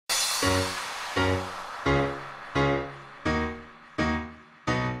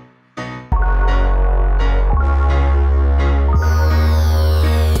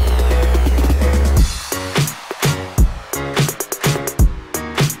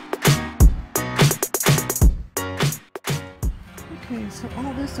So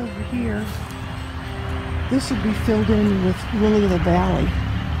all this over here, this would be filled in with Lily of the Valley.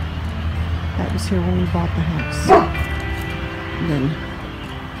 That was here when we bought the house. And then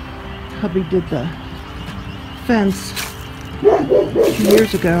hubby did the fence 2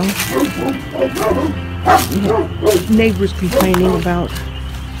 years ago. We had neighbors complaining about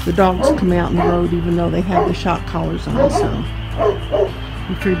the dogs coming out in the road even though they had the shock collars on, so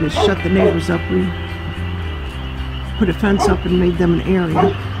we figured to shut the neighbors up. We put a fence up and made them an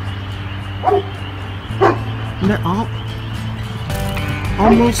area. And they're all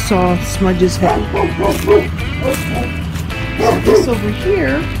almost saw Smudge's head. So this over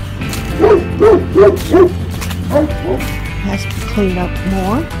here has to be cleaned up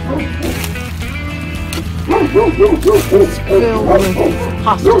more. It's filled with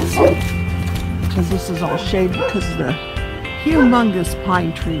hostas because this is all shade because of the humongous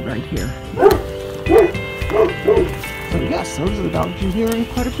pine tree right here. So yes, those are the dogs you hear in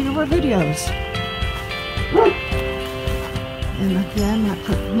quite a few of our videos. And again, I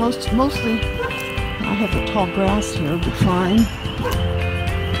put mostly I have the tall grass here, but fine.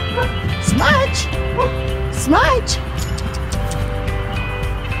 Smudge! Smudge!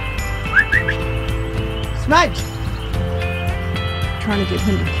 Smudge! Trying to get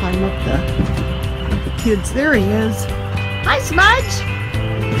him to climb up the kids. There he is. Hi, Smudge!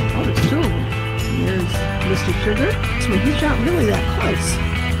 Oh, it's two of them. And there's Mr. Sugar. So he's not really that close.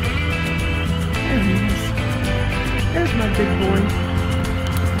 There he is. There's my big boy.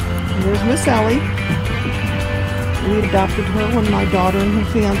 And there's Miss Ellie. We adopted her when my daughter and her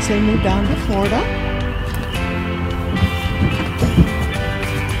fiance moved down to Florida.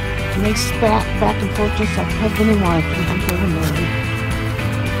 And they spat back and forth just like husband and wife until they were married.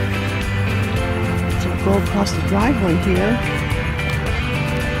 So we'll go across the driveway here.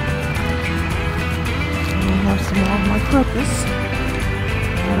 And I have some more of my crocus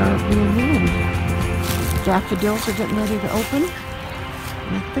that are being bloomed. Daffodils are getting ready to open.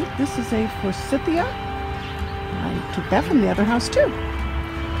 And I think this is a forsythia. I took that from the other house too.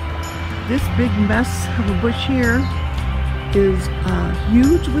 This big mess of a bush here is a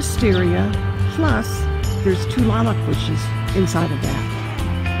huge wisteria, plus there's 2 lilac bushes inside of that.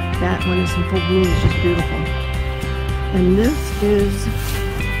 That one is in full bloom, it's just beautiful. And this is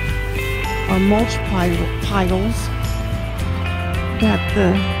our mulch piles that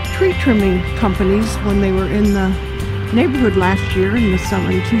the tree trimming companies, when they were in the neighborhood last year in the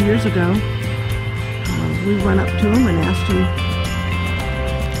summer, 2 years ago, we went up to them and asked them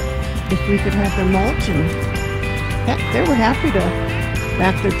if we could have their mulch, and heck, they were happy to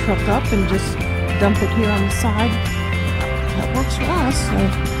back their truck up and just dump it here on the side. That works for us. So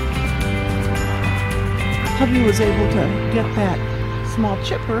hubby was able to get that small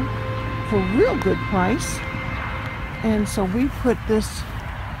chipper for a real good price, and so we put this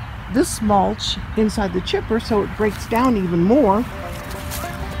mulch inside the chipper so it breaks down even more.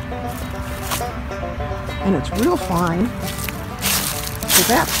 And it's real fine. So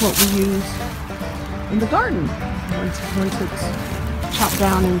that's what we use in the garden once it's chopped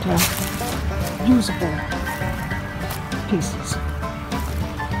down into usable pieces.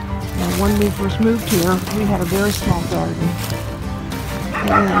 Now, when we first moved here, we had a very small garden.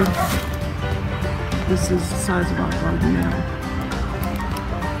 And this is the size of our garden now.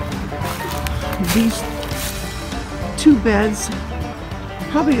 These 2 beds,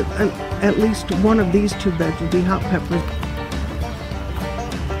 probably at least one of these 2 beds will be hot peppers.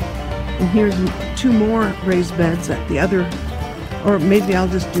 And here's 2 more raised beds at the other, or maybe I'll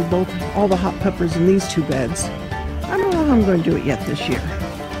just do all the hot peppers in these 2 beds. I don't know how I'm going to do it yet this year.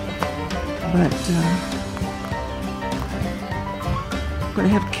 But I'm going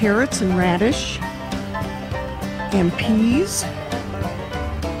to have carrots and radish and peas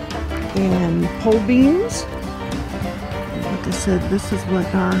and pole beans. Like I said, this is what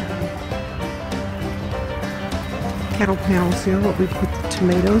our cattle panels here, what we put the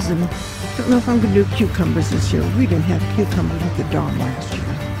tomatoes in. I don't know if I'm going to do cucumbers this year. We didn't have cucumbers with the dog last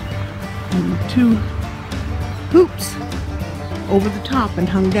year. And 2 hoops over the top and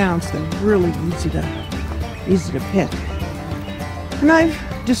hung down, so they're really easy to pick. And I've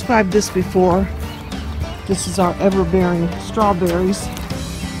described this before. This is our ever-bearing strawberries.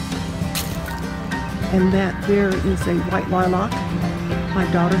 And that there is a white lilac. My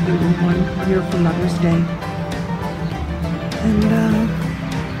daughter gave me one here for Mother's Day. And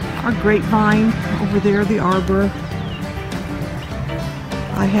our grapevine over there, the arbor.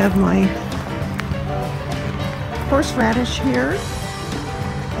 I have my horseradish here.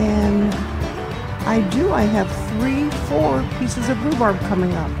 And I have 3-4 pieces of rhubarb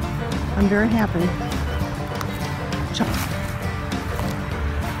coming up. I'm very happy.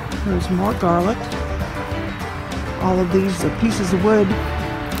 There's more garlic. All of these pieces of wood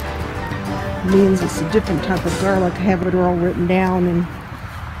means it's a different type of garlic. I have it all written down, and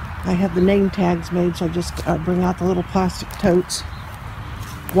I have the name tags made, so I just bring out the little plastic totes.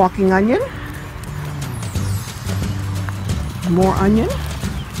 Walking onion. More onion.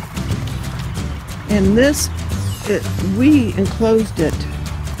 And this, we enclosed it,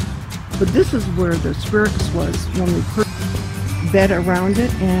 but this is where the asparagus was when we put bed around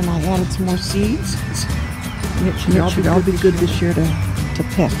it, and I added some more seeds. It should all be good this year to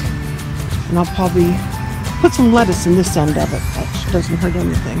pick. And I'll probably put some lettuce in this end of it, which doesn't hurt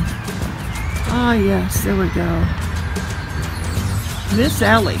anything. Ah, yes, there we go. Miss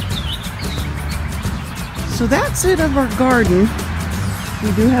Ellie. So that's it of our garden.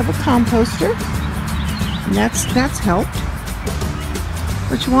 We do have a composter, and that's helped.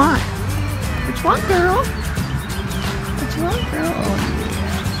 What you want? What you want, girl? What you want, girl? Oh,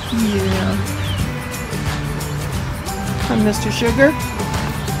 yeah. Come, Mr. Sugar.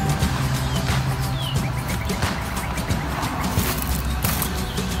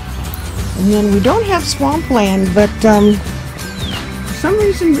 And then we don't have swampland, but for some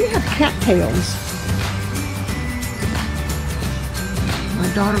reason we have cattails. My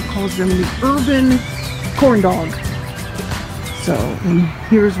daughter calls them the urban corn dog. So, and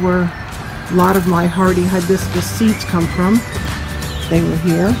here's where a lot of my hardy hibiscus seeds come from. They were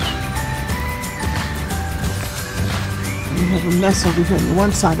here. We have a mess over here on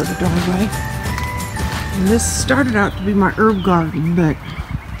one side of the doorway. And this started out to be my herb garden, but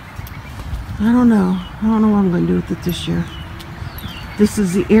I don't know. I don't know what I'm going to do with it this year. This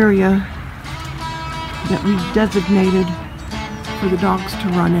is the area that we designated for the dogs to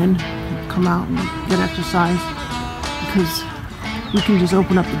run in, come out and get exercise, because we can just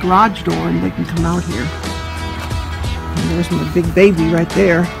open up the garage door and they can come out here. And there's my big baby right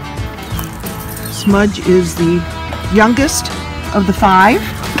there. Smudge is the youngest of the 5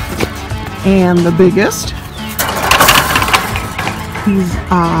 and the biggest. He's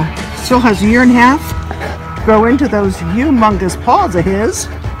still has a year and a half to grow into those humongous paws of his.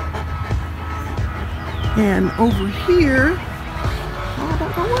 And over here, I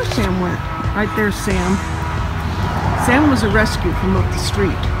don't know where Sam went. Right there's Sam. Sam was a rescue from up the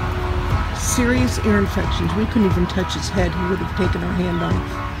street. Serious ear infections. We couldn't even touch his head. He would have taken our hand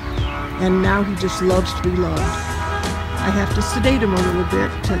off. And now he just loves to be loved. I have to sedate him a little bit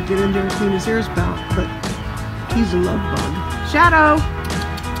to get in there and clean his ears out, but he's a love bug. Shadow!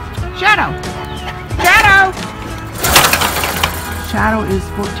 Shadow! Shadow! Shadow is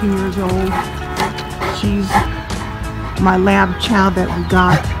 14 years old. She's my lab chow that we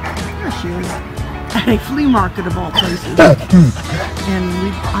got. There she is. At a flea market of all places. And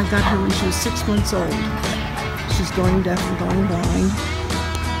I got her when she was 6 months old. She's going deaf and going blind.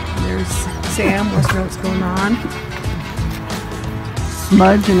 And there's Sam, wants to know what's going on.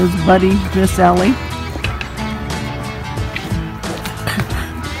 Smudge and his buddy, Miss Ellie.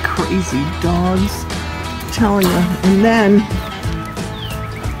 Crazy dogs, I'm telling you. And then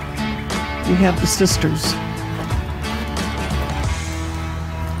we have the sisters.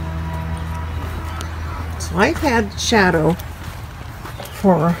 So I've had Shadow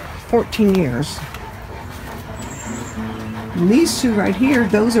for 14 years. And these two right here,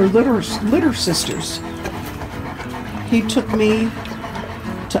 those are litter sisters. He took me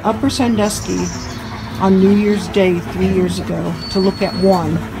to Upper Sandusky on New Year's Day 3 years ago to look at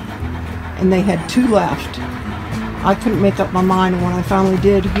one, and they had 2 left. I couldn't make up my mind, and when I finally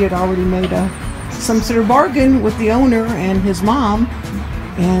did, he had already made some sort of bargain with the owner and his mom,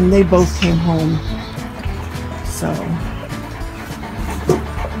 and they both came home. So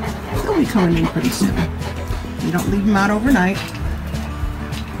they'll be coming in pretty soon. You don't leave them out overnight.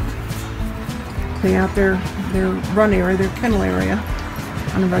 Clean out their run area, their kennel area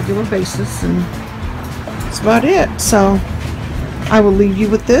on a regular basis, and that's about it. So I will leave you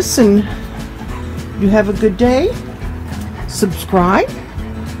with this, and you have a good day. Subscribe.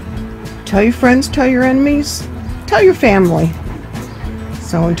 Tell your friends, tell your enemies, tell your family.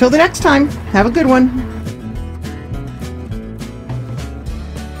 So until the next time, have a good one.